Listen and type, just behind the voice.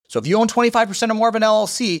So if you own 25% or more of an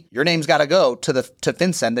LLC, your name's got to go to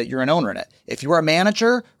FinCEN that you're an owner in it. If you are a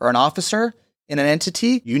manager or an officer in an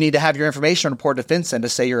entity, you need to have your information reported to FinCEN to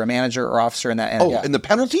say you're a manager or officer in that entity. Oh, and the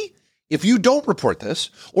penalty? If you don't report this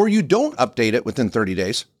or you don't update it within 30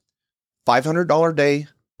 days, $500 day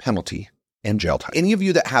penalty and jail time. Any of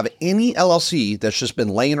you that have any LLC that's just been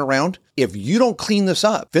laying around, if you don't clean this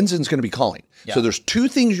up, FinCEN's going to be calling. Yeah. So there's two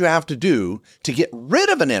things you have to do to get rid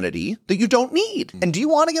of an entity that you don't need. And do you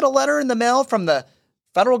want to get a letter in the mail from the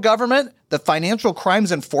federal government, the Financial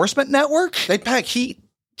Crimes Enforcement Network? They pack heat.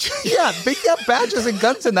 Yeah, they got badges and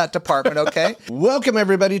guns in that department, okay? Welcome,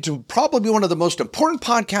 everybody, to probably one of the most important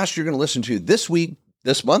podcasts you're going to listen to this week,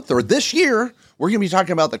 this month, or this year. We're going to be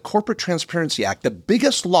talking about the Corporate Transparency Act, the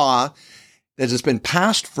biggest law that has been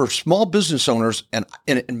passed for small business owners and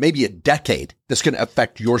in maybe a decade that's going to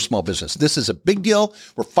affect your small business. This is a big deal.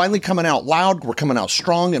 We're finally coming out loud. We're coming out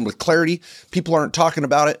strong and with clarity. People aren't talking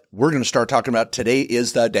about it. We're going to start talking about it. Today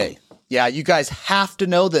is the day. Yeah, you guys have to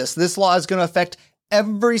know this. This law is going to affect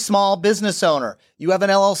every small business owner. You have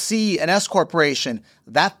an LLC, an S corporation.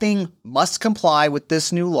 That thing must comply with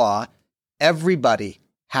this new law. Everybody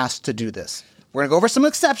has to do this. We're going to go over some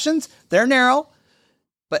exceptions. They're narrow.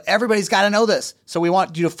 But everybody's got to know this. So we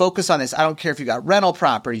want you to focus on this. I don't care if you got rental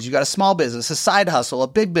properties, you got a small business, a side hustle, a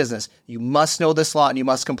big business. You must know this law and you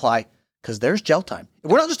must comply because there's jail time.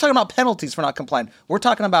 We're not just talking about penalties for not complying. We're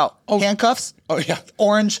talking about handcuffs,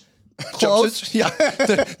 orange clothes. Yeah,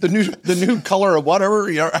 the new color of whatever.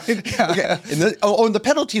 You know, right? Yeah. Okay. And the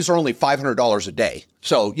penalties are only $500 a day.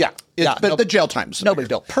 So but the jail times. No big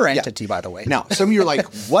deal. Per entity, by the way. Now, some of you are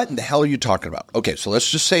like, what in the hell are you talking about? Okay, so let's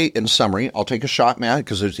just say in summary, I'll take a shot, Matt,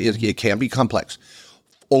 because it can be complex.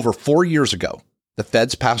 Over 4 years ago, the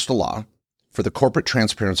feds passed a law for the Corporate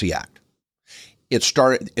Transparency Act. They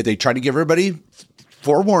tried to give everybody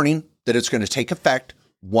forewarning that it's going to take effect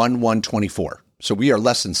 1/1/24. So we are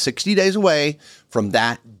less than 60 days away from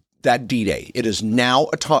that D-Day. It is now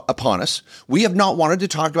upon us. We have not wanted to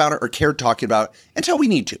talk about it or cared talking about it until we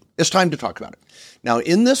need to. It's time to talk about it. Now,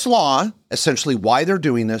 in this law, essentially why they're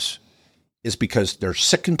doing this is because they're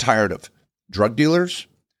sick and tired of drug dealers,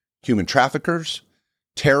 human traffickers,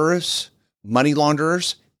 terrorists, money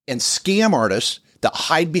launderers, and scam artists that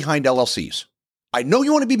hide behind LLCs. I know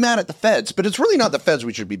you want to be mad at the feds, but it's really not the feds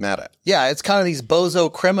we should be mad at. Yeah, it's kind of these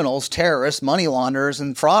bozo criminals, terrorists, money launderers,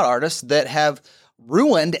 and fraud artists that have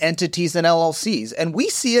ruined entities and LLCs. And we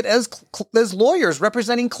see it as lawyers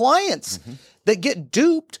representing clients that get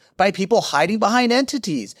duped by people hiding behind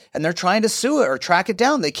entities. And they're trying to sue it or track it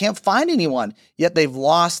down. They can't find anyone, yet they've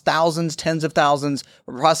lost thousands, tens of thousands,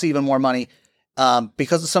 or possibly even more money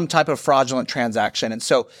because of some type of fraudulent transaction. And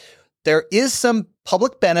so there is some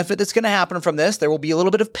public benefit that's going to happen from this. There will be a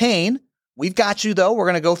little bit of pain. We've got you, though. We're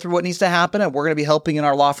going to go through what needs to happen, and we're going to be helping in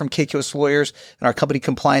our law firm, KQS Lawyers, and our company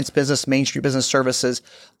compliance business, Main Street Business Services.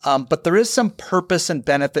 But there is some purpose and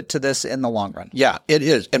benefit to this in the long run. Yeah, it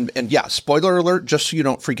is. And yeah, spoiler alert, just so you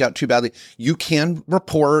don't freak out too badly, you can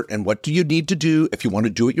report and what do you need to do if you want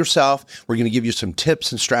to do it yourself. We're going to give you some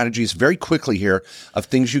tips and strategies very quickly here of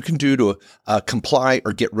things you can do to comply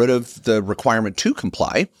or get rid of the requirement to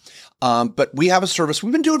comply. But we have a service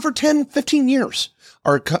we've been doing for 10, 15 years.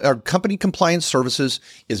 Our company compliance services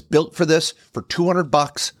is built for this. For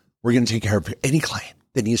 $200, we're going to take care of any client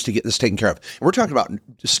that needs to get this taken care of. And we're talking about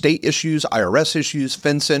state issues, IRS issues,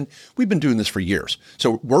 FinCEN. We've been doing this for years.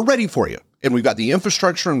 So we're ready for you. And we've got the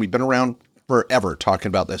infrastructure and we've been around forever talking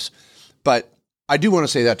about this. But I do want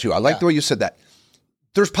to say that too. I like the way you said that.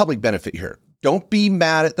 There's public benefit here. Don't be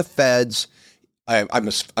mad at the feds. I'm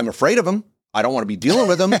afraid of them. I don't want to be dealing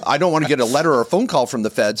with them. I don't want to get a letter or a phone call from the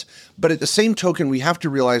feds. But at the same token, we have to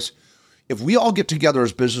realize if we all get together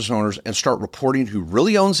as business owners and start reporting who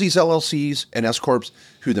really owns these LLCs and S-Corps,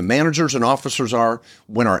 who the managers and officers are,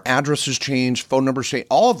 when our addresses change, phone numbers change,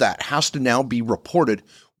 all of that has to now be reported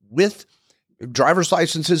with driver's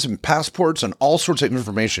licenses and passports and all sorts of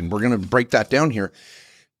information. We're going to break that down here.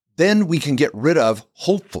 Then we can get rid of,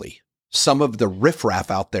 hopefully, some of the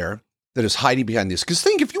riffraff out there that is hiding behind this. Because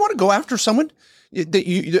think, if you want to go after someone, an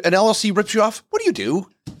LLC rips you off, what do?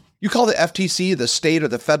 You call the FTC, the state or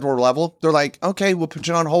the federal level. They're like, okay, we'll put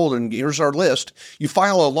you on hold and here's our list. You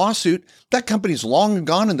file a lawsuit. That company's long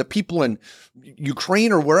gone and the people in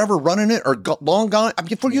Ukraine or wherever running it are long gone. I mean,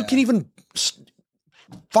 before you can even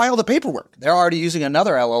file the paperwork. They're already using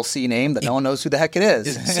another LLC name that no one knows who the heck it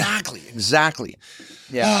is. Exactly.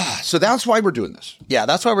 Yeah. So that's why we're doing this. Yeah,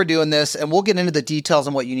 that's why we're doing this. And we'll get into the details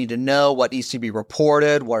on what you need to know, what needs to be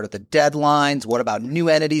reported, what are the deadlines, what about new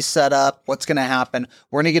entities set up, what's going to happen.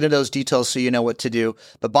 We're going to get into those details so you know what to do.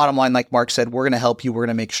 But bottom line, like Mark said, we're going to help you. We're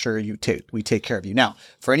going to make sure we take care of you. Now,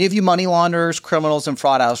 for any of you money launderers, criminals, and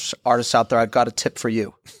fraud artists out there, I've got a tip for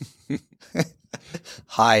you.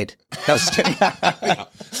 Hide. No, just kidding.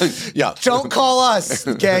 Yeah. Don't call us.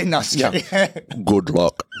 Okay. No, just kidding. Good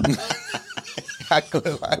luck.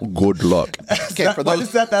 Good luck. Okay, for those. What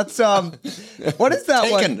is that? That's what is that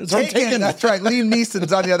Taken. one? It's from Taken. That's right. Liam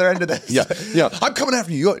Neeson's on the other end of this. Yeah. I'm coming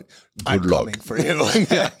after you. Good luck. Coming for you.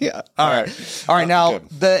 Yeah. All right. Now,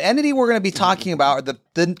 the entity we're going to be talking about, or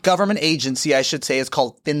the government agency, I should say, is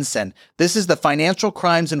called FinCEN. This is the Financial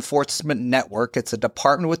Crimes Enforcement Network. It's a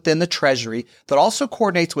department within the Treasury that also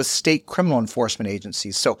coordinates with state criminal enforcement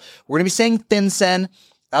agencies. So we're going to be saying FinCEN.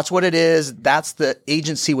 That's what it is. That's the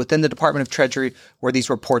agency within the Department of Treasury where these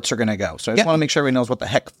reports are going to go. So I just want to make sure everybody knows what the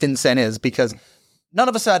heck FinCEN is, because none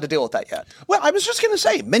of us had to deal with that yet. Well, I was just going to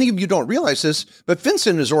say, many of you don't realize this, but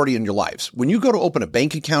FinCEN is already in your lives. When you go to open a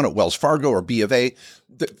bank account at Wells Fargo or B of A,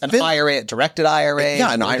 IRA, a directed IRA.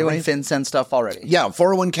 Yeah, an IRA. doing FinCEN stuff already. Yeah,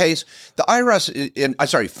 401ks. The IRS,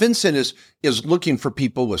 FinCEN is looking for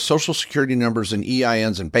people with social security numbers and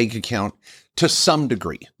EINs and bank account to some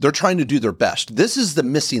degree. They're trying to do their best. This is the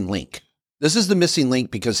missing link.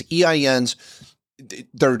 Because EINs,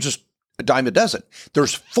 they're just a dime a dozen.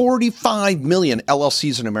 There's 45 million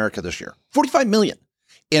LLCs in America this year. 45 million.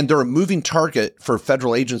 And they're a moving target for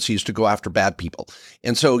federal agencies to go after bad people.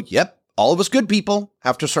 And so, all of us good people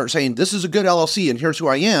have to start saying, this is a good LLC and here's who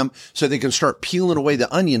I am, so they can start peeling away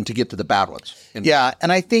the onion to get to the bad ones.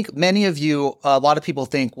 And I think many of you, a lot of people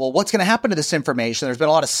think, well, what's going to happen to this information? There's been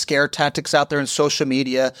a lot of scare tactics out there in social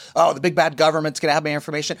media. Oh, the big bad government's going to have my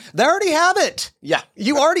information. They already have it. Yeah.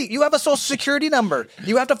 You have a social security number.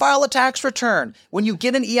 You have to file a tax return. When you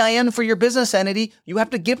get an EIN for your business entity, you have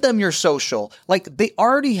to give them your social. Like, they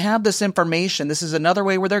already have this information. This is another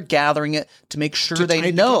way where they're gathering it to make sure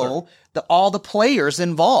they know all the players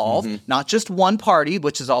involved, not just one party,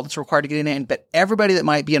 which is all that's required to get in, but everybody that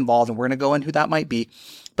might be involved. And we're going to go into who that might be.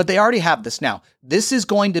 But they already have this now. This is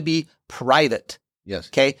going to be private. Yes.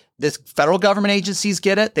 Okay. This federal government agencies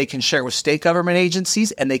get it. They can share it with state government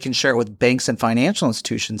agencies, and they can share it with banks and financial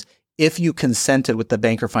institutions if you consented with the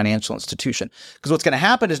bank or financial institution. Because what's going to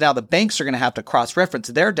happen is now the banks are going to have to cross-reference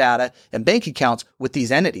their data and bank accounts with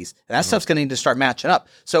these entities. And that stuff's going to need to start matching up.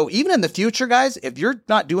 So even in the future, guys, if you're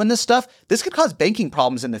not doing this stuff, this could cause banking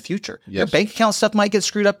problems in the future. Yes. Your bank account stuff might get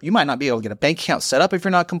screwed up. You might not be able to get a bank account set up if you're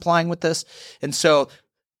not complying with this. And so,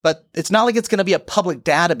 but it's not like it's going to be a public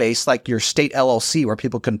database like your state LLC where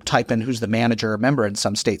people can type in who's the manager or member in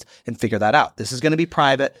some states and figure that out. This is going to be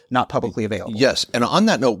private, not publicly available. Yes. And on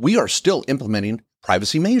that note, we are still implementing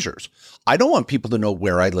privacy measures. I don't want people to know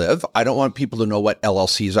where I live. I don't want people to know what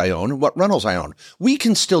LLCs I own and what rentals I own. We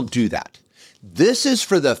can still do that. This is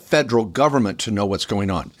for the federal government to know what's going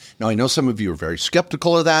on. Now, I know some of you are very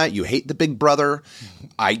skeptical of that. You hate the big brother.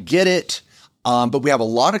 I get it. But we have a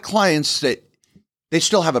lot of clients that they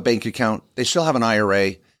still have a bank account. They still have an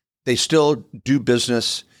IRA. They still do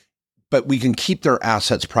business, but we can keep their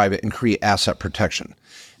assets private and create asset protection.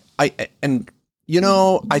 I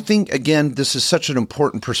think, again, this is such an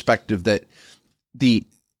important perspective that the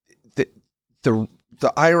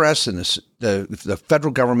IRS and the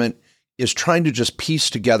federal government is trying to just piece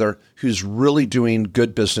together who's really doing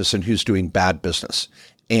good business and who's doing bad business.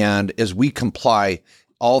 And as we comply,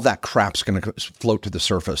 all that crap's going to float to the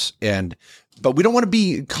surface. But we don't want to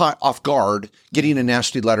be caught off guard getting a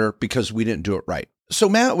nasty letter because we didn't do it right. So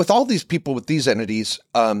Matt, with all these people, with these entities,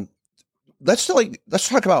 let's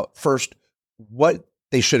talk about first what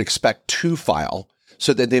they should expect to file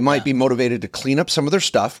so that they might be motivated to clean up some of their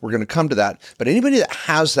stuff. We're going to come to that. But anybody that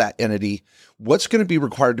has that entity, what's going to be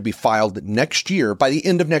required to be filed next year, by the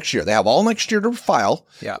end of next year? They have all next year to file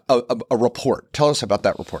a report. Tell us about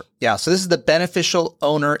that report. Yeah, so this is the Beneficial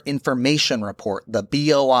Owner Information Report, the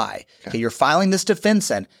BOI. Okay, you're filing this to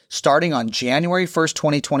FinCEN starting on January 1st,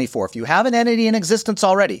 2024. If you have an entity in existence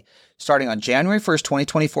already, starting on January 1st,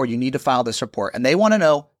 2024, you need to file this report. And they want to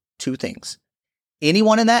know two things.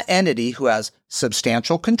 Anyone in that entity who has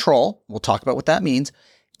substantial control, we'll talk about what that means,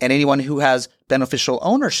 and anyone who has beneficial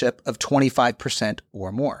ownership of 25%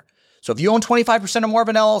 or more. So if you own 25% or more of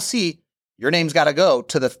an LLC, your name's got to go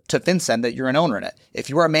to FinCEN that you're an owner in it. If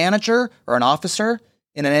you're a manager or an officer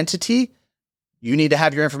in an entity, you need to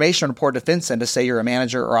have your information reported to FinCEN to say you're a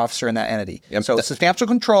manager or officer in that entity. Yep. So substantial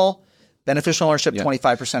control, Beneficial ownership,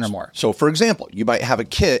 25% or more. So, for example, you might have a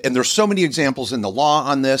kid, and there's so many examples in the law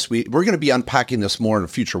on this. We're going to be unpacking this more in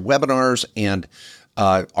future webinars and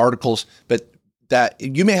articles, but that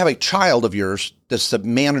you may have a child of yours that's the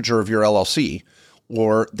manager of your LLC,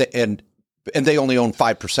 and they only own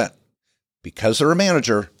 5%. Because they're a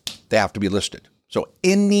manager, they have to be listed. So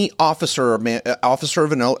any officer of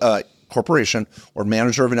an corporation or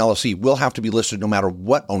manager of an LLC will have to be listed no matter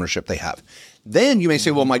what ownership they have. Then you may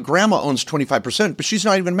say, well, my grandma owns 25%, but she's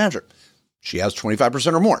not even a manager. She has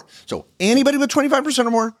 25% or more. So anybody with 25%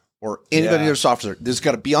 or more, or anybody that's officer, this has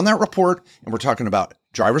got to be on that report. And we're talking about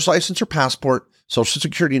driver's license or passport, social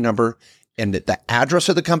security number, and the address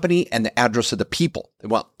of the company and the address of the people. They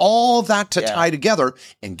want all that to tie together.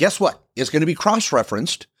 And guess what? It's going to be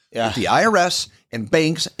cross-referenced with the IRS and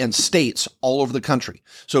banks and states all over the country.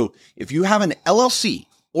 So if you have an LLC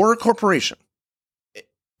or a corporation,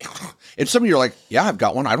 and some of you are like, yeah, I've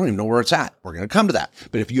got one. I don't even know where it's at. We're going to come to that.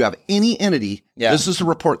 But if you have any entity, this is the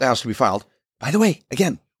report that has to be filed. By the way,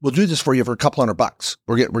 again, we'll do this for you for a couple $100.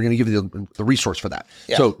 We're going to give you the resource for that.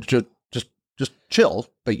 Yeah. So just chill,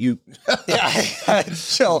 but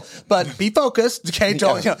chill, but be focused. Okay,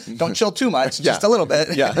 don't chill too much, just a little bit.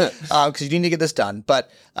 Because you need to get this done.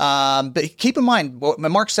 But keep in mind what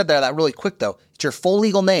Mark said there. That really quick though. It's your full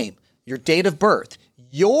legal name, your date of birth,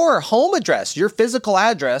 your home address, your physical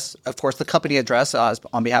address, of course, the company address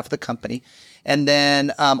on behalf of the company, and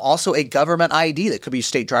then also a government ID that could be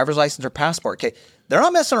state driver's license or passport. Okay. They're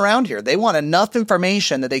not messing around here. They want enough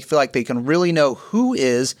information that they feel like they can really know who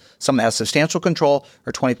is someone that has substantial control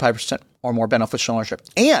or 25% or more beneficial ownership.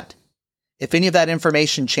 And if any of that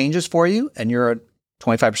information changes for you and you're a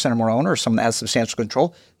 25% or more owner or someone that has substantial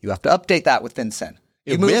control, you have to update that with FinCEN.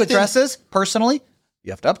 You move addresses personally,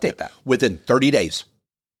 you have to update that. Within 30 days.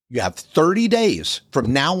 You have 30 days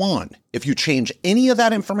from now on. If you change any of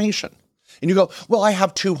that information and you go, well, I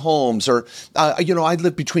have 2 homes or, I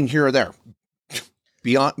live between here or there.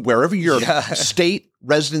 Beyond wherever your state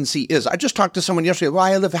residency is. I just talked to someone yesterday. Well,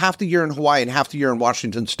 I live half the year in Hawaii and half the year in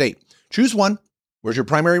Washington State. Choose one. Where's your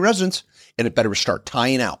primary residence? And it better start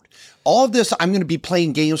tying out. All of this, I'm going to be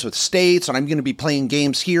playing games with states and I'm going to be playing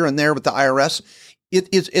games here and there with the IRS.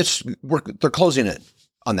 They're closing it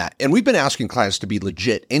on that. And we've been asking clients to be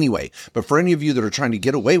legit anyway. But for any of you that are trying to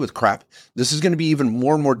get away with crap, this is going to be even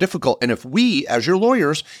more and more difficult. And if we, as your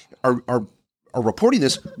lawyers, are reporting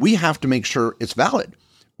this, we have to make sure it's valid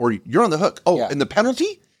or you're on the hook. And the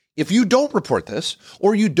penalty, if you don't report this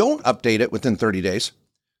or you don't update it within 30 days,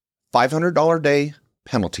 $500 a day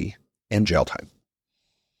penalty and jail time.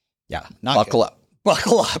 Yeah. Buckle up.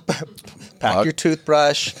 Buckle up. Pack your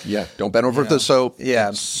toothbrush. Yeah. Don't bend over the soap.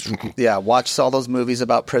 Yeah. Yeah. Watch all those movies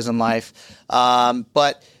about prison life.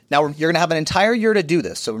 But now you're going to have an entire year to do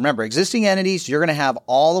this. So remember, existing entities, you're going to have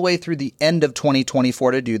all the way through the end of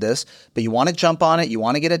 2024 to do this, but you want to jump on it. You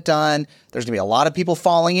want to get it done. There's going to be a lot of people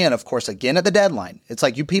falling in, of course, again at the deadline. It's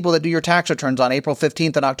like you people that do your tax returns on April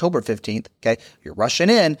 15th and October 15th. Okay. You're rushing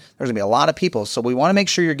in. There's going to be a lot of people. So we want to make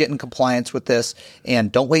sure you're getting compliance with this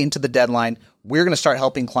and don't wait until the deadline. We're going to start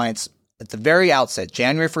helping clients at the very outset,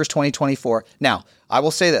 January 1st, 2024. Now, I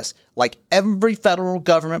will say this, like every federal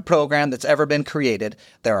government program that's ever been created,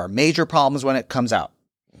 there are major problems when it comes out.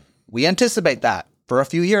 We anticipate that for a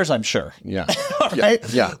few years, I'm sure. Yeah.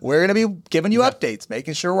 Right? Yeah. We're going to be giving you updates,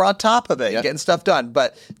 making sure we're on top of it, getting stuff done.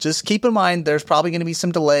 But just keep in mind, there's probably going to be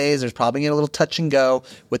some delays. There's probably going to be a little touch and go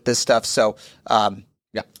with this stuff. So,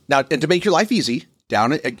 Now, and to make your life easy,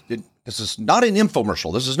 this is not an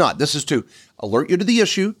infomercial. This is not. This is to alert you to the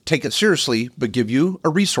issue, take it seriously, but give you a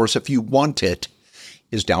resource if you want it.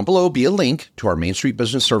 Is down below be a link to our Main Street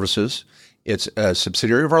Business Services. It's a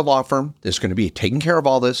subsidiary of our law firm that's going to be taking care of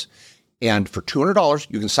all this. And for $200,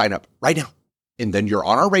 you can sign up right now. And then you're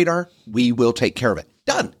on our radar. We will take care of it.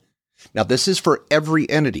 Done. Now, this is for every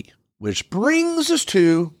entity, which brings us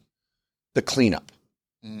to the cleanup.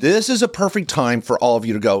 This is a perfect time for all of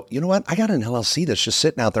you to go, you know what? I got an LLC that's just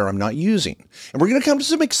sitting out there I'm not using. And we're going to come to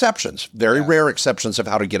some exceptions, very rare exceptions of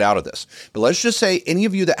how to get out of this. But let's just say any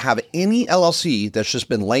of you that have any LLC that's just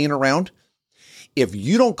been laying around, if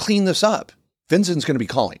you don't clean this up, FinCEN's going to be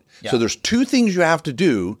calling. Yeah. So there's 2 things you have to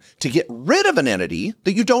do to get rid of an entity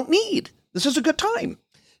that you don't need. This is a good time.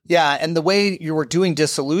 Yeah, and the way you were doing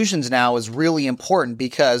dissolutions now is really important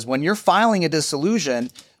because when you're filing a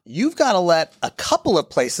dissolution, you've got to let a couple of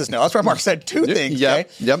places know. That's why Mark said 2 things. Yep.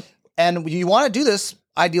 Okay? Yep. And you want to do this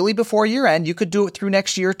ideally before year end. You could do it through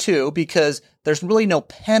next year too, because there's really no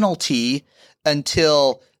penalty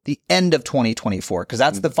until the end of 2024, because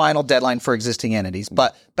that's the final deadline for existing entities.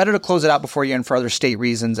 But better to close it out before you're in for other state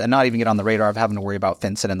reasons and not even get on the radar of having to worry about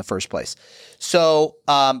FinCEN in the first place. So,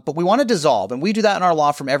 but we want to dissolve, and we do that in our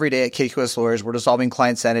law firm every day at KQS Lawyers. We're dissolving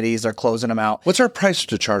clients' entities, they're closing them out. What's our price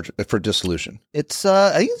to charge for dissolution? It's,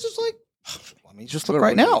 I think it's just like, let me just look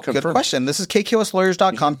right now. Good question. This is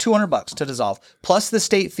KQSlawyers.com, $200 to dissolve, plus the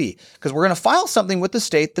state fee, because we're going to file something with the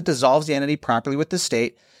state that dissolves the entity properly with the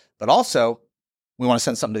state, but also we want to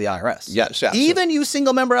send something to the IRS. Yes. Even you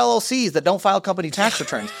single member LLCs that don't file company tax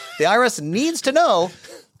returns, the IRS needs to know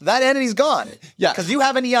that entity's gone. Yeah. Because you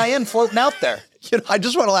have an EIN floating out there. I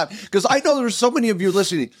just want to laugh because I know there's so many of you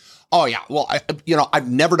listening. Oh yeah, well, I've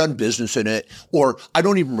never done business in it, or I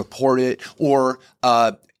don't even report it, or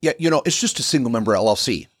it's just a single member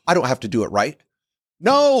LLC. I don't have to do it, right?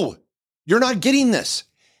 No, you're not getting this.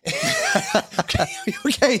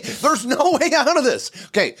 Okay, there's no way out of this.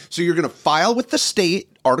 Okay, so you're going to file with the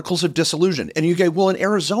state articles of dissolution, and you go, well, in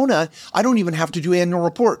Arizona, I don't even have to do annual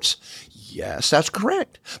reports. Yes, that's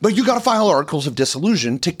correct. But you got to file articles of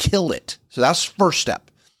dissolution to kill it. So that's first step.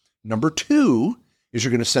 Number 2 is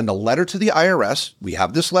you're going to send a letter to the IRS. We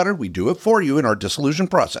have this letter. We do it for you in our dissolution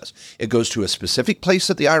process. It goes to a specific place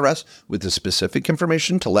at the IRS with the specific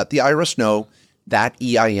information to let the IRS know that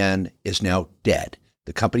EIN is now dead.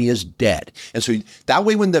 The company is dead. And so that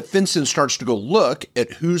way, when the FinCEN starts to go look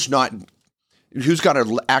at who's got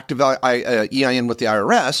an active EIN with the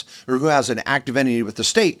IRS or who has an active entity with the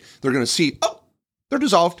state, they're going to see, oh, they're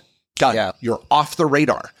dissolved. Done. Yeah. You're off the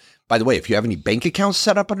radar. By the way, if you have any bank accounts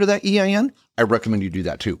set up under that EIN, I recommend you do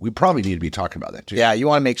that too. We probably need to be talking about that too. Yeah, you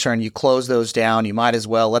want to make sure and you close those down. You might as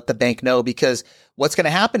well let the bank know, because what's going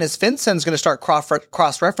to happen is FinCEN is going to start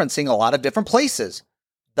cross-referencing a lot of different places.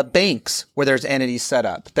 The banks where there's entities set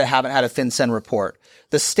up that haven't had a FinCEN report.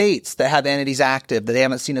 The states that have entities active that they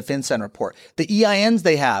haven't seen a FinCEN report. The EINs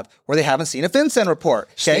they have where they haven't seen a FinCEN report.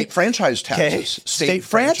 Okay? State franchise taxes. Okay? State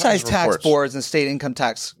franchise tax boards and state income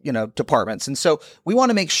tax, departments. And so we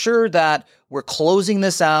want to make sure that we're closing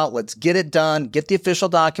this out. Let's get it done. Get the official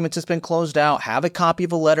documents that's been closed out. Have a copy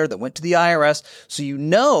of a letter that went to the IRS so you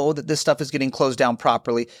know that this stuff is getting closed down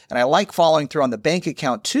properly. And I like following through on the bank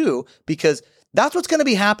account too, because that's what's going to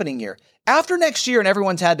be happening here. After next year and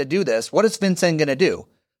everyone's had to do this, what is FinCEN going to do?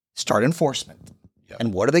 Start enforcement. Yep.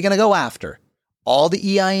 And what are they going to go after? All the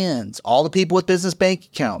EINs, all the people with business bank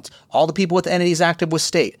accounts, all the people with entities active with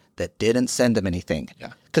state that didn't send them anything.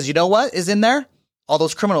 Because you know what is in there? All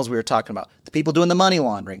those criminals we were talking about, the people doing the money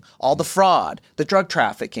laundering, all the fraud, the drug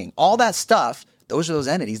trafficking, all that stuff. Those are those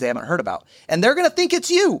entities they haven't heard about. And they're going to think it's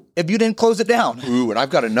you if you didn't close it down. Ooh, and I've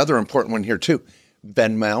got another important one here too.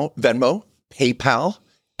 Venmo, PayPal,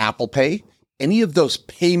 Apple Pay, any of those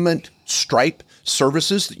payment Stripe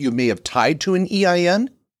services that you may have tied to an EIN,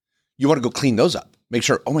 you want to go clean those up. Make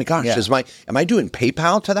sure, oh my gosh, am I doing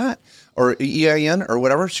PayPal to that or EIN or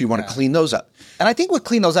whatever? So you want to clean those up. And I think with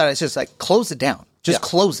clean those out, it's just like close it down. Just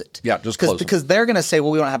close it. Yeah, just close it. Because they're going to say,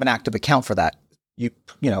 well, we don't have an active account for that,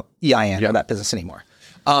 EIN or that business anymore.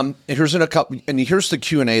 And here's the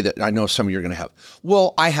Q&A that I know some of you are going to have.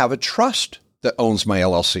 Well, I have a trust that owns my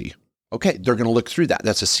LLC. Okay, they're going to look through that.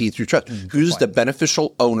 That's a see-through trust. Who's the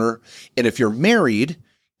beneficial owner? And if you're married,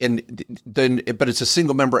 but it's a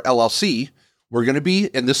single member LLC, we're going to be,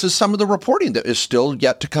 and this is some of the reporting that is still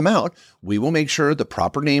yet to come out. We will make sure the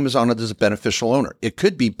proper name is on it as a beneficial owner. It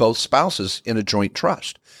could be both spouses in a joint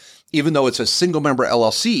trust. Even though it's a single member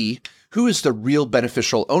LLC, who is the real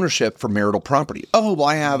beneficial ownership for marital property? Oh, well,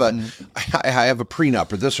 I have a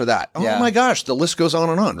prenup or this or that. Oh my gosh, the list goes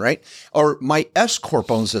on, right? Or my S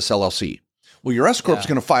Corp owns this LLC. Well, your S Corp is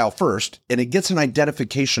going to file first, and it gets an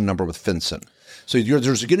identification number with FinCEN. So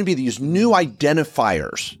there's going to be these new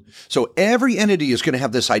identifiers. So every entity is going to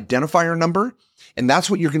have this identifier number, and that's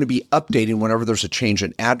what you're going to be updating whenever there's a change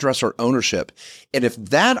in address or ownership. And if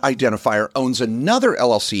that identifier owns another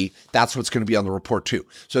LLC, that's what's going to be on the report too.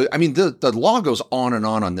 So, I mean, the law goes on and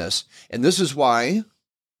on this. And this is why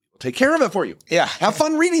we'll take care of it for you. Yeah. Have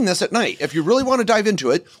fun reading this at night. If you really want to dive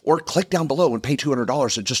into it, or click down below and pay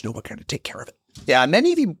 $200 and just know we're going to take care of it. Yeah.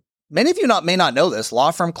 Many of you may not know this.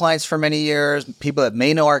 Law firm clients for many years, people that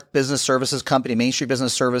may know our business services company, Main Street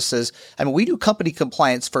Business Services. I mean, we do company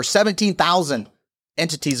compliance for 17,000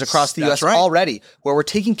 entities across the U.S. already, where we're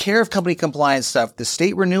taking care of company compliance stuff, the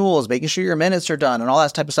state renewals, making sure your minutes are done and all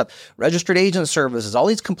that type of stuff, registered agent services, all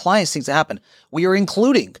these compliance things that happen. We are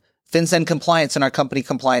including FinCEN compliance in our company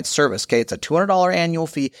compliance service. Okay. It's a $200 annual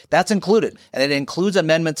fee. That's included. And it includes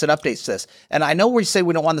amendments and updates to this. And I know we say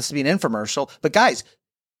we don't want this to be an infomercial, but guys,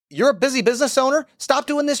 you're a busy business owner. Stop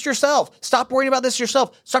doing this yourself. Stop worrying about this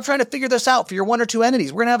yourself. Stop trying to figure this out for your one or two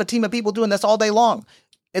entities. We're going to have a team of people doing this all day long.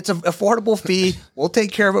 It's an affordable fee. We'll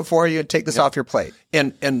take care of it for you and take this off your plate.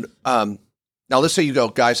 And now let's say you go,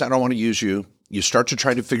 guys, I don't want to use you. You start to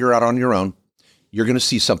try to figure out on your own. You're going to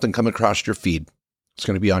see something come across your feed. It's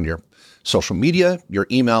going to be on your social media, your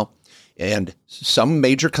email, and some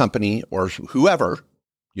major company or whoever,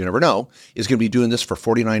 you never know, is going to be doing this for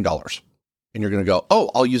 $49. And you're going to go, oh,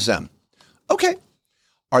 I'll use them. Okay.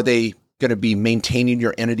 Are they going to be maintaining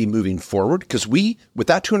your entity moving forward? Because with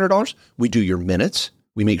that $200, we do your minutes.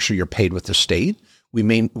 We make sure you're paid with the state.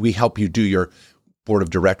 We help you do your board of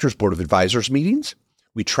directors, board of advisors meetings.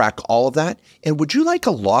 We track all of that. And would you like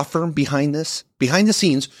a law firm behind the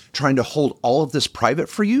scenes, trying to hold all of this private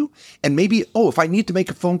for you? And maybe, if I need to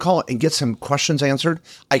make a phone call and get some questions answered,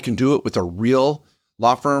 I can do it with a real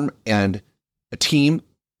law firm and a team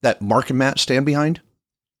that Mark and Matt stand behind?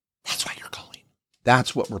 That's why you're calling.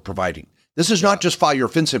 That's what we're providing. This is not just file your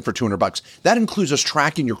FinCEN for $200. That includes us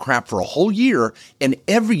tracking your crap for a whole year and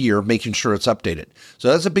every year making sure it's updated. So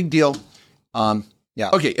that's a big deal.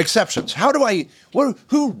 Okay, exceptions.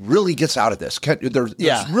 Who really gets out of this?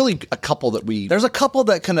 There's really a couple There's a couple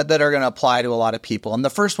that are going to apply to a lot of people. And the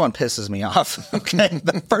first one pisses me off. Okay.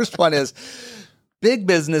 The first one is big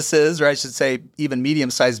businesses, or I should say even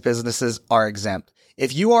medium-sized businesses, are exempt.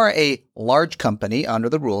 If you are a large company under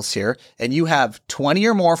the rules here and you have 20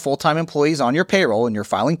 or more full-time employees on your payroll and you're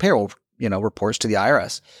filing payroll, reports to the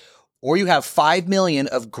IRS, or you have $5 million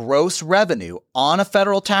of gross revenue on a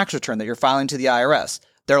federal tax return that you're filing to the IRS,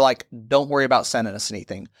 they're like, don't worry about sending us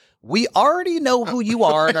anything. We already know who you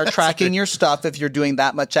are and are tracking your stuff if you're doing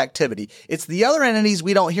that much activity. It's the other entities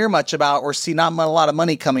we don't hear much about or see not a lot of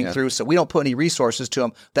money coming through, so we don't put any resources to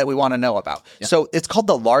them that we want to know about. Yeah. So it's called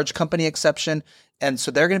the large company exception, and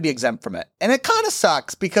so they're going to be exempt from it. And it kind of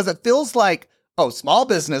sucks because it feels like, small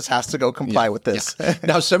business has to go comply with this. Yeah.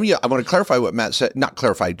 Now, some of you, I want to clarify what Matt said. Not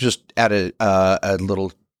clarify, just add a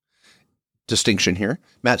little distinction here.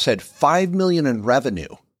 Matt said $5 million in revenue.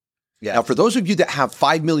 Yeah. Now, for those of you that have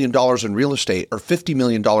 $5 million in real estate or $50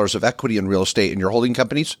 million of equity in real estate in your holding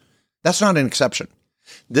companies, that's not an exception.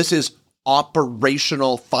 This is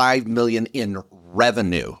operational $5 million in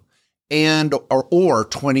revenue and or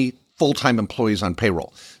 20 full-time employees on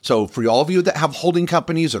payroll. So for all of you that have holding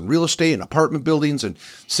companies and real estate and apartment buildings and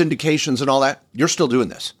syndications and all that, you're still doing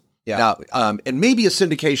this. Yeah. Now, and maybe a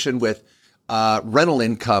syndication with rental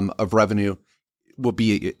income of revenue will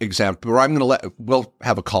be exempt, but we'll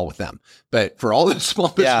have a call with them. But for all the small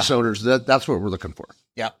business owners, that's what we're looking for.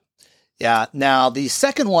 Yeah. Yeah. Now, the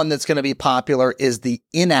second one that's going to be popular is the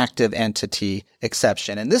inactive entity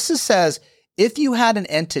exception. And this says, if you had an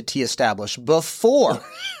entity established before,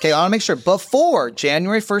 I want to make sure, before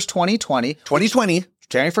January 1st, 2020.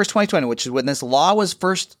 January 1st, 2020, which is when this law was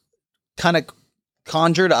first kind of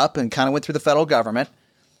conjured up and kind of went through the federal government,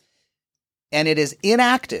 and it is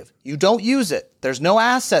inactive. You don't use it. There's no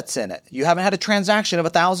assets in it. You haven't had a transaction of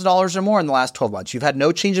 $1,000 or more in the last 12 months. You've had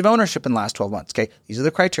no change of ownership in the last 12 months. Okay, these are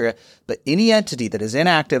the criteria. But any entity that is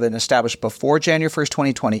inactive and established before January 1st,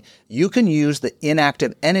 2020, you can use the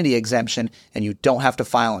inactive entity exemption and you don't have to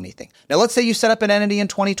file anything. Now, let's say you set up an entity in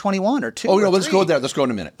 2021 or 2. Oh, no, let's go there. Let's go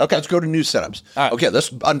in a minute. Okay, let's go to new setups. All right. Okay,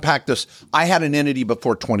 let's unpack this. I had an entity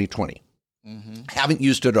before 2020. Haven't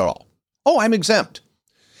used it at all. Oh, I'm exempt.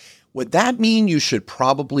 Would that mean you should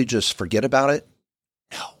probably just forget about it?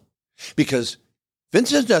 No, because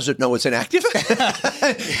Vincent doesn't know it's inactive.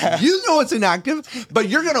 You know it's inactive, but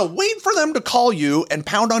you're going to wait for them to call you and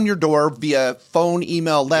pound on your door via phone,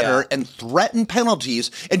 email, letter, and threaten penalties.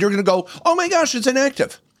 And you're going to go, oh my gosh, it's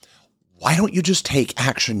inactive. Why don't you just take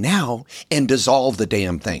action now and dissolve the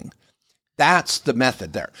damn thing? That's the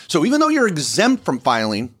method there. So even though you're exempt from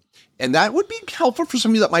filing, and that would be helpful for some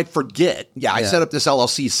of you that might forget. I set up this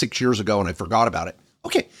LLC 6 years ago and I forgot about it.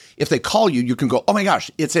 Okay. If they call you, you can go, oh my gosh,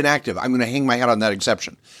 it's inactive. I'm going to hang my hat on that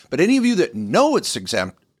exception. But any of you that know it's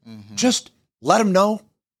exempt, just let them know.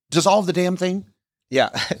 Dissolve the damn thing. Yeah.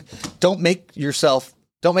 Don't make yourself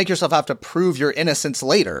have to prove your innocence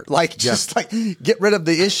later. Get rid of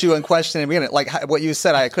the issue and question it. Like what you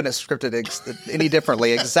said, I couldn't have scripted it any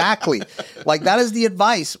differently. Exactly. Like that is the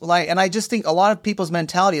advice. And I just think a lot of people's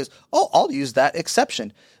mentality is, I'll use that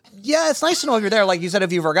exception. Yeah, it's nice to know if you're there. Like you said,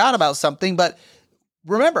 if you forgot about something, but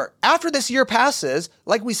remember, after this year passes,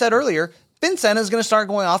 like we said earlier, FinCEN is going to start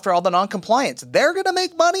going after all the non-compliance. They're going to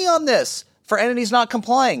make money on this for entities not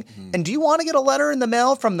complying. And do you want to get a letter in the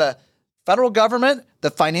mail from the federal government,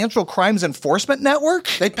 the Financial Crimes Enforcement Network?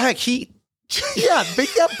 They pack heat. Yeah, they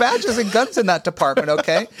got badges and guns in that department,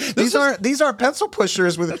 okay? These aren't pencil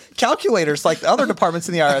pushers with calculators like the other departments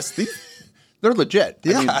in the IRS. They're legit.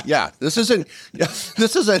 Yeah. This isn't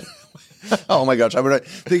Oh my gosh, I'm gonna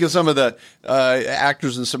think of some of the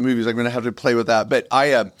actors in some movies. I'm gonna have to play with that. But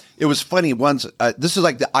it was funny once. This is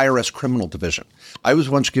like the IRS criminal division. I was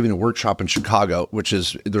once giving a workshop in Chicago,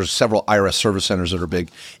 there's several IRS service centers that are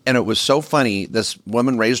big, and it was so funny. This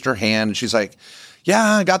woman raised her hand, and she's like,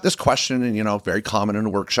 "Yeah, I got this question, and very common in a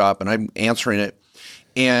workshop, and I'm answering it."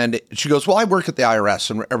 And she goes, "Well, I work at the IRS,"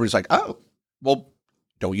 and everybody's like, "Oh, well,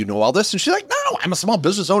 don't you know all this?" And she's like, "No, I'm a small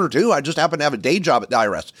business owner too. I just happen to have a day job at the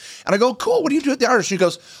IRS." And I go, "Cool. What do you do at the IRS?" She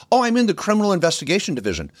goes, "Oh, I'm in the criminal investigation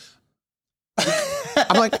division."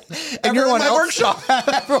 I'm like, "And you're in my workshop."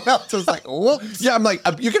 Everyone else is like, "Whoops." Yeah, I'm like,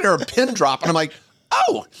 you can hear a pin drop, and I'm like,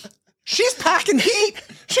 "Oh, she's packing heat.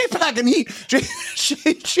 She's packing heat.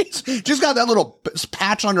 She's got that little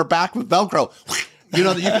patch on her back with Velcro."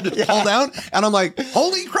 That you can just pull down, and I'm like,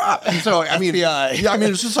 "Holy crap!" And so, I mean,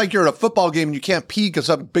 it's just like you're at a football game and you can't pee because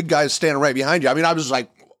some big guy's standing right behind you. I mean, I was like,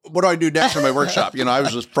 "What do I do next in my workshop?" I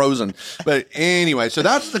was just frozen. But anyway, so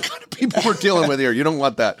that's the kind of people we're dealing with here. You don't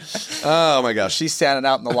want that. Oh my gosh, She's standing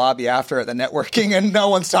out in the lobby after at the networking, and no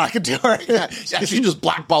one's talking to her. yeah, she just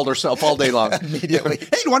blackballed herself all day long. Immediately.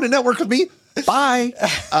 Hey, you want to network with me? Bye.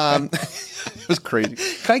 It was crazy.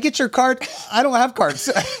 Can I get your card? I don't have cards.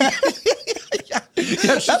 Yeah,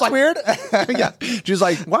 That's weird. Yeah. She's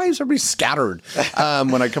like, "Why is everybody scattered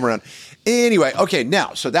when I come around?" Anyway, okay,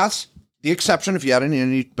 now, so that's the exception if you had an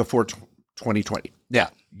entity before 2020. Yeah.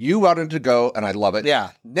 You wanted to go, and I love it.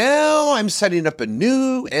 Yeah. Now I'm setting up a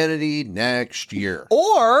new entity next year.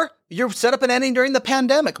 Or you set up an entity during the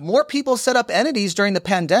pandemic. More people set up entities during the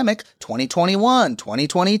pandemic, 2021,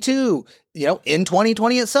 2022, in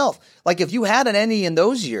 2020 itself. Like if you had an entity in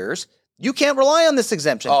those years, you can't rely on this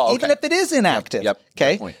exemption, even if it is inactive. Yep.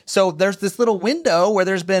 Okay. So there's this little window where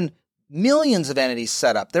there's been millions of entities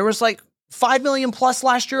set up. There was like 5 million plus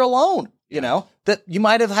last year alone, that you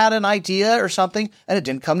might have had an idea or something and it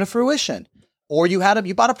didn't come to fruition. Or you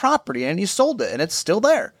bought a property and you sold it and it's still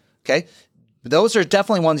there. Okay. Those are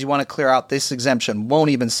definitely ones you want to clear out. This exemption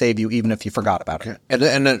won't even save you, even if you forgot about it. And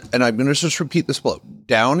I'm going to just repeat this below.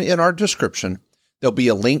 Down in our description, there'll be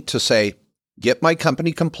a link to say, "Get my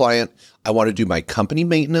company compliant. I want to do my company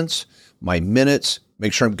maintenance, my minutes,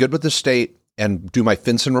 make sure I'm good with the state, and do my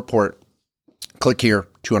FinCEN report." Click here,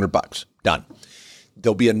 $200. Done.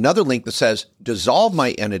 There'll be another link that says, "Dissolve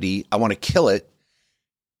my entity. I want to kill it."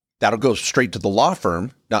 That'll go straight to the law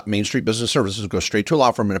firm, not Main Street Business Services. It'll go straight to a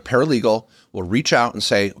law firm, and a paralegal will reach out and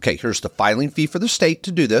say, "Okay, here's the filing fee for the state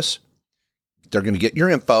to do this." They're going to get your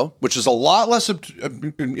info, which is a lot less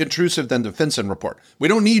intrusive than the FinCEN report. We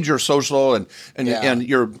don't need your social and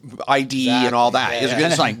your ID and all that. Yeah.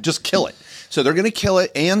 It's like, just kill it. So they're going to kill it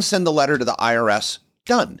and send the letter to the IRS.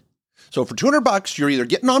 Done. So for $200, you're either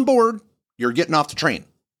getting on board, you're getting off the train.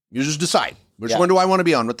 You just decide, which one do I want to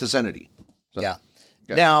be on with this entity? So, yeah.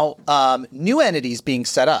 Okay. Now, new entities being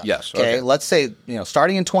set up. Yes. Okay. Let's say,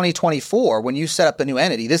 starting in 2024, when you set up a new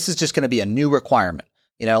entity, this is just going to be a new requirement.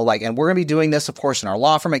 And we're going to be doing this, of course, in our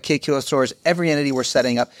law firm at KQO Stores. Every entity we're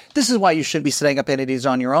setting up. This is why you should be setting up entities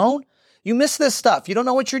on your own. You miss this stuff. You don't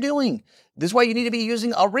know what you're doing. This is why you need to be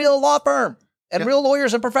using a real law firm and real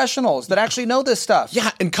lawyers and professionals that actually know this stuff.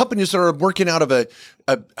 Yeah, and companies that are working out of the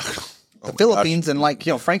Philippines and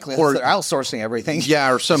frankly, they're outsourcing everything.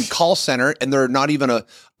 Yeah, or some call center, and they're not even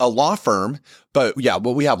a law firm. But we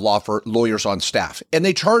have lawyers on staff, and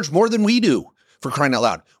they charge more than we do, for crying out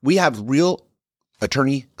loud. We have real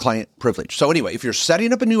attorney-client privilege. So anyway, if you're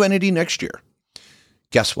setting up a new entity next year,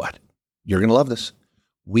 guess what? You're going to love this.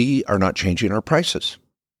 We are not changing our prices.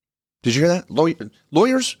 Did you hear that?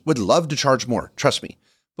 Lawyers would love to charge more, trust me,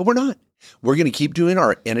 but we're not. We're going to keep doing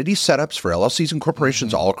our entity setups for LLCs and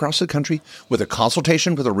corporations all across the country with a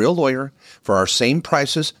consultation with a real lawyer for our same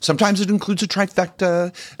prices. Sometimes it includes a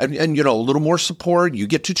trifecta and a little more support. You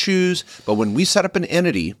get to choose. But when we set up an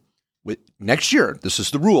entity, next year, this is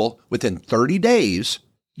the rule, within 30 days,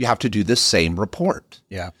 you have to do this same report.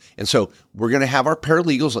 Yeah. And so we're going to have our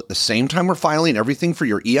paralegals at the same time we're filing everything for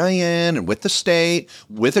your EIN and with the state,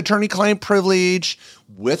 with attorney-client privilege,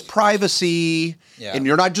 with privacy. Yeah. And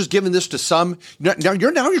you're not just giving this to some, now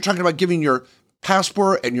you're talking about giving your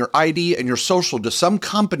passport and your ID and your social to some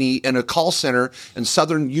company in a call center in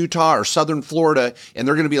Southern Utah or Southern Florida. And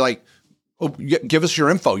they're going to be like, "Oh, give us your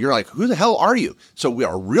info." You're like, "Who the hell are you?" So we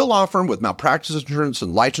are a real law firm with malpractice insurance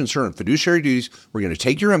and licensure and fiduciary duties. We're going to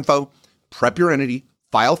take your info, prep your entity,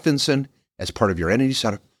 file FinCEN as part of your entity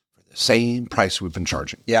setup for same price we've been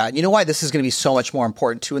charging. Yeah, and you know why this is going to be so much more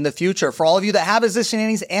important too in the future for all of you that have existing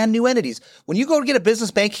entities and new entities. When you go to get a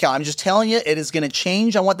business bank account, I'm just telling you, it is going to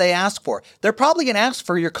change on what they ask for. They're probably going to ask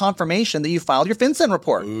for your confirmation that you filed your FinCEN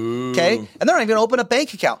report. Ooh. Okay, and they're not even going to open a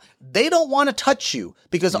bank account. They don't want to touch you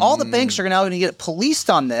because all the banks are now going to get policed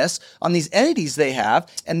on this, on these entities they have.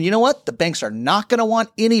 And you know what? The banks are not going to want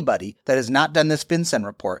anybody that has not done this FinCEN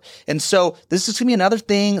report. And so this is going to be another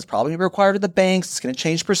thing. It's probably going to be required of the banks. It's going to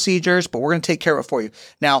change procedures, but we're going to take care of it for you.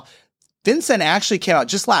 Now, FinCEN actually came out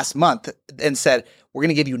just last month and said, we're going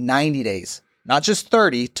to give you 90 days, not just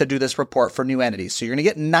 30 to do this report for new entities. So you're going to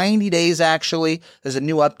get 90 days actually. There's a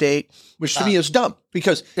new update. Which to me is dumb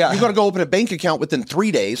because you're going to go open a bank account within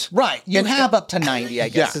 3 days. Right. You have up to 90, I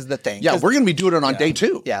guess, is the thing. Yeah, we're going to be doing it on day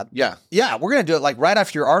 2. Yeah. Yeah. Yeah, we're going to do it like right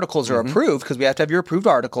after your articles are approved because we have to have your approved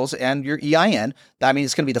articles and your EIN. That means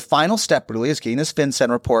it's going to be the final step, really, is getting this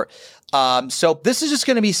FinCEN report. So this is just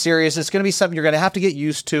going to be serious. It's going to be something you're going to have to get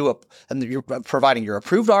used to. And you're providing your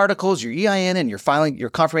approved articles, your EIN, and your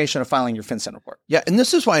confirmation of filing your FinCEN report. Yeah, and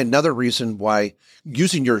this is why another reason why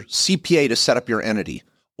using your CPA to set up your entity,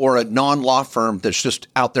 or a non-law firm that's just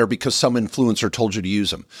out there because some influencer told you to use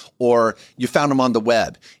them, or you found them on the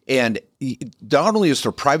web. And not only is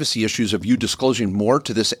there privacy issues of you disclosing more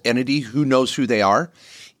to this entity, who knows who they are,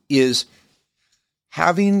 is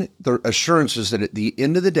having the assurances that at the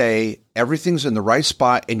end of the day, everything's in the right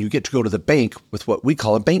spot and you get to go to the bank with what we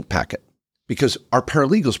call a bank packet. Because our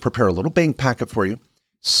paralegals prepare a little bank packet for you,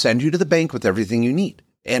 send you to the bank with everything you need.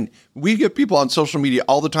 And we get people on social media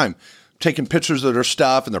all the time taking pictures of their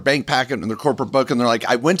stuff and their bank packet and their corporate book. And they're like,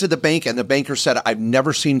 I went to the bank and the banker said, I've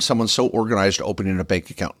never seen someone so organized opening a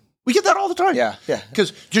bank account. We get that all the time. Yeah.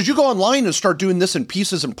 Because you go online and start doing this in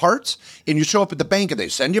pieces and parts, and you show up at the bank and they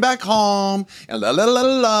send you back home and la la la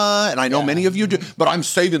la. And I know many of you do, but I'm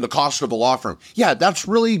saving the cost of a law firm. Yeah, that's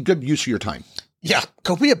really good use of your time. Yeah,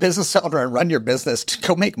 go be a business owner and run your business.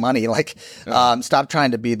 Go make money. Like, stop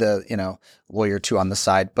trying to be the lawyer too on the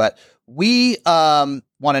side. But we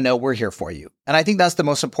want to know we're here for you. And I think that's the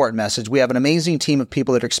most important message. We have an amazing team of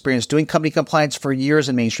people that are experienced doing company compliance for years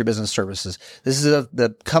in Main Street Business Services. This is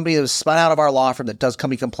the company that was spun out of our law firm that does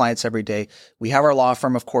company compliance every day. We have our law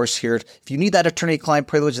firm, of course, here. If you need that attorney-client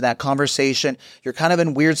privilege and that conversation, you're kind of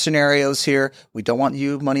in weird scenarios here. We don't want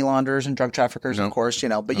you money launderers and drug traffickers, of course,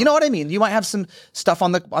 but you know what I mean? You might have some stuff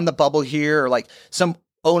on the bubble here, or like some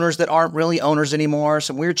owners that aren't really owners anymore,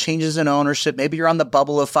 some weird changes in ownership. Maybe you're on the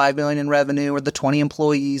bubble of $5 million in revenue or the 20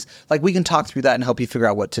 employees. Like, we can talk through that and help you figure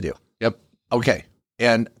out what to do. Yep. Okay.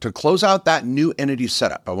 And to close out that new entity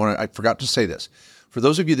setup, I forgot to say this. For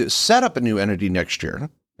those of you that set up a new entity next year,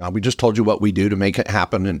 we just told you what we do to make it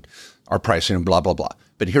happen and our pricing and blah, blah, blah.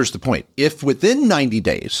 But here's the point. If within 90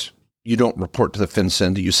 days, you don't report to the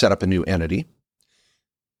FinCEN that you set up a new entity,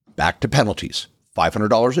 back to penalties,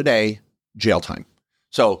 $500 a day, jail time.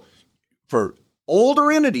 So for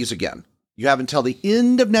older entities, again, you have until the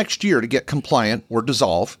end of next year to get compliant or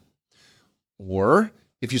dissolve. Or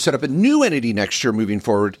if you set up a new entity next year moving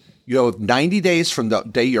forward, you have 90 days from the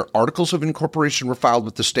day your articles of incorporation were filed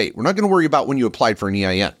with the state. We're not going to worry about when you applied for an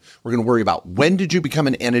EIN. We're going to worry about when did you become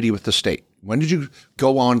an entity with the state? When did you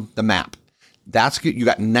go on the map? That's good. You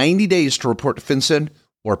got 90 days to report to FinCEN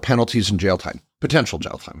or penalties and jail time, potential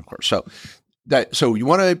jail time, of course. So you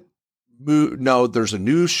want to no, there's a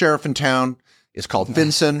new sheriff in town. It's called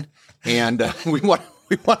FinCEN, and we want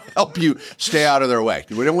to help you stay out of their way.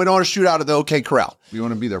 We don't want to shoot out of the OK Corral. We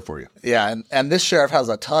want to be there for you. Yeah, and this sheriff has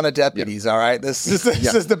a ton of deputies. All right, this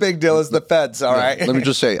is the big deal. Is the feds? All right. Let me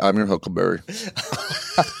just say, I'm your Huckleberry.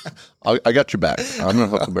 I got your back. I'm your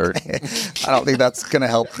Huckleberry. I don't think that's going to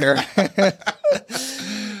help here.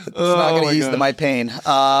 It's not going to ease my pain.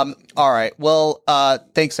 All right. Well,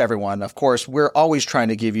 thanks, everyone. Of course, we're always trying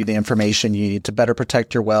to give you the information you need to better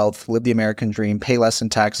protect your wealth, live the American dream, pay less in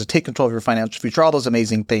taxes, take control of your financial future, all those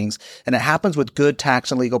amazing things. And it happens with good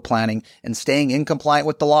tax and legal planning and staying in compliant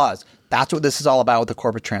with the laws. That's what this is all about with the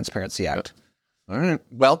Corporate Transparency Act. All right.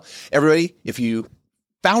 Well, everybody, if you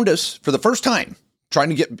found us for the first time trying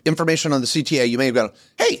to get information on the CTA, you may have gone,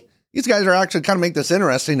 hey, these guys are actually kind of make this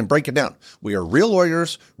interesting and break it down. We are real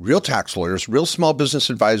lawyers, real tax lawyers, real small business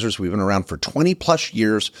advisors. We've been around for 20 plus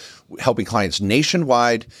years, helping clients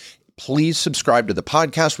nationwide. Please subscribe to the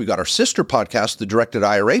podcast. We've got our sister podcast, the Directed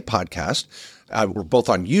IRA podcast. We're both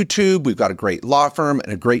on YouTube. We've got a great law firm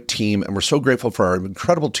and a great team. And we're so grateful for our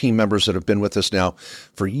incredible team members that have been with us now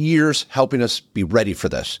for years, helping us be ready for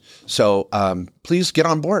this. So please get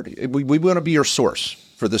on board. We want to be your source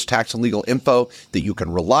for this tax and legal info that you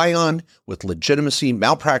can rely on with legitimacy,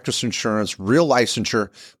 malpractice insurance, real licensure.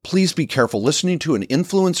 Please be careful listening to an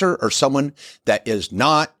influencer or someone that is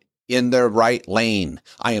not in their right lane.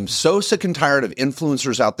 I am so sick and tired of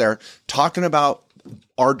influencers out there talking about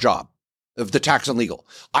our job of the tax and legal.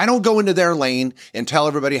 I don't go into their lane and tell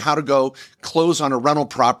everybody how to go close on a rental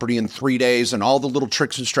property in 3 days and all the little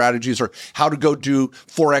tricks and strategies, or how to go do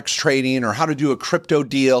Forex trading or how to do a crypto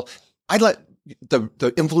deal. I let the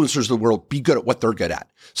influencers of the world be good at what they're good at.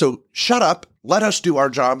 So shut up. Let us do our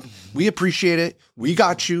job. We appreciate it. We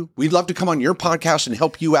got you. We'd love to come on your podcast and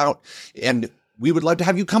help you out. And we would love to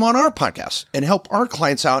have you come on our podcast and help our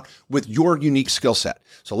clients out with your unique skill set.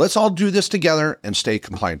 So let's all do this together and stay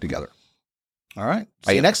compliant together. All right.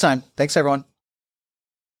 See you next time. Thanks, everyone.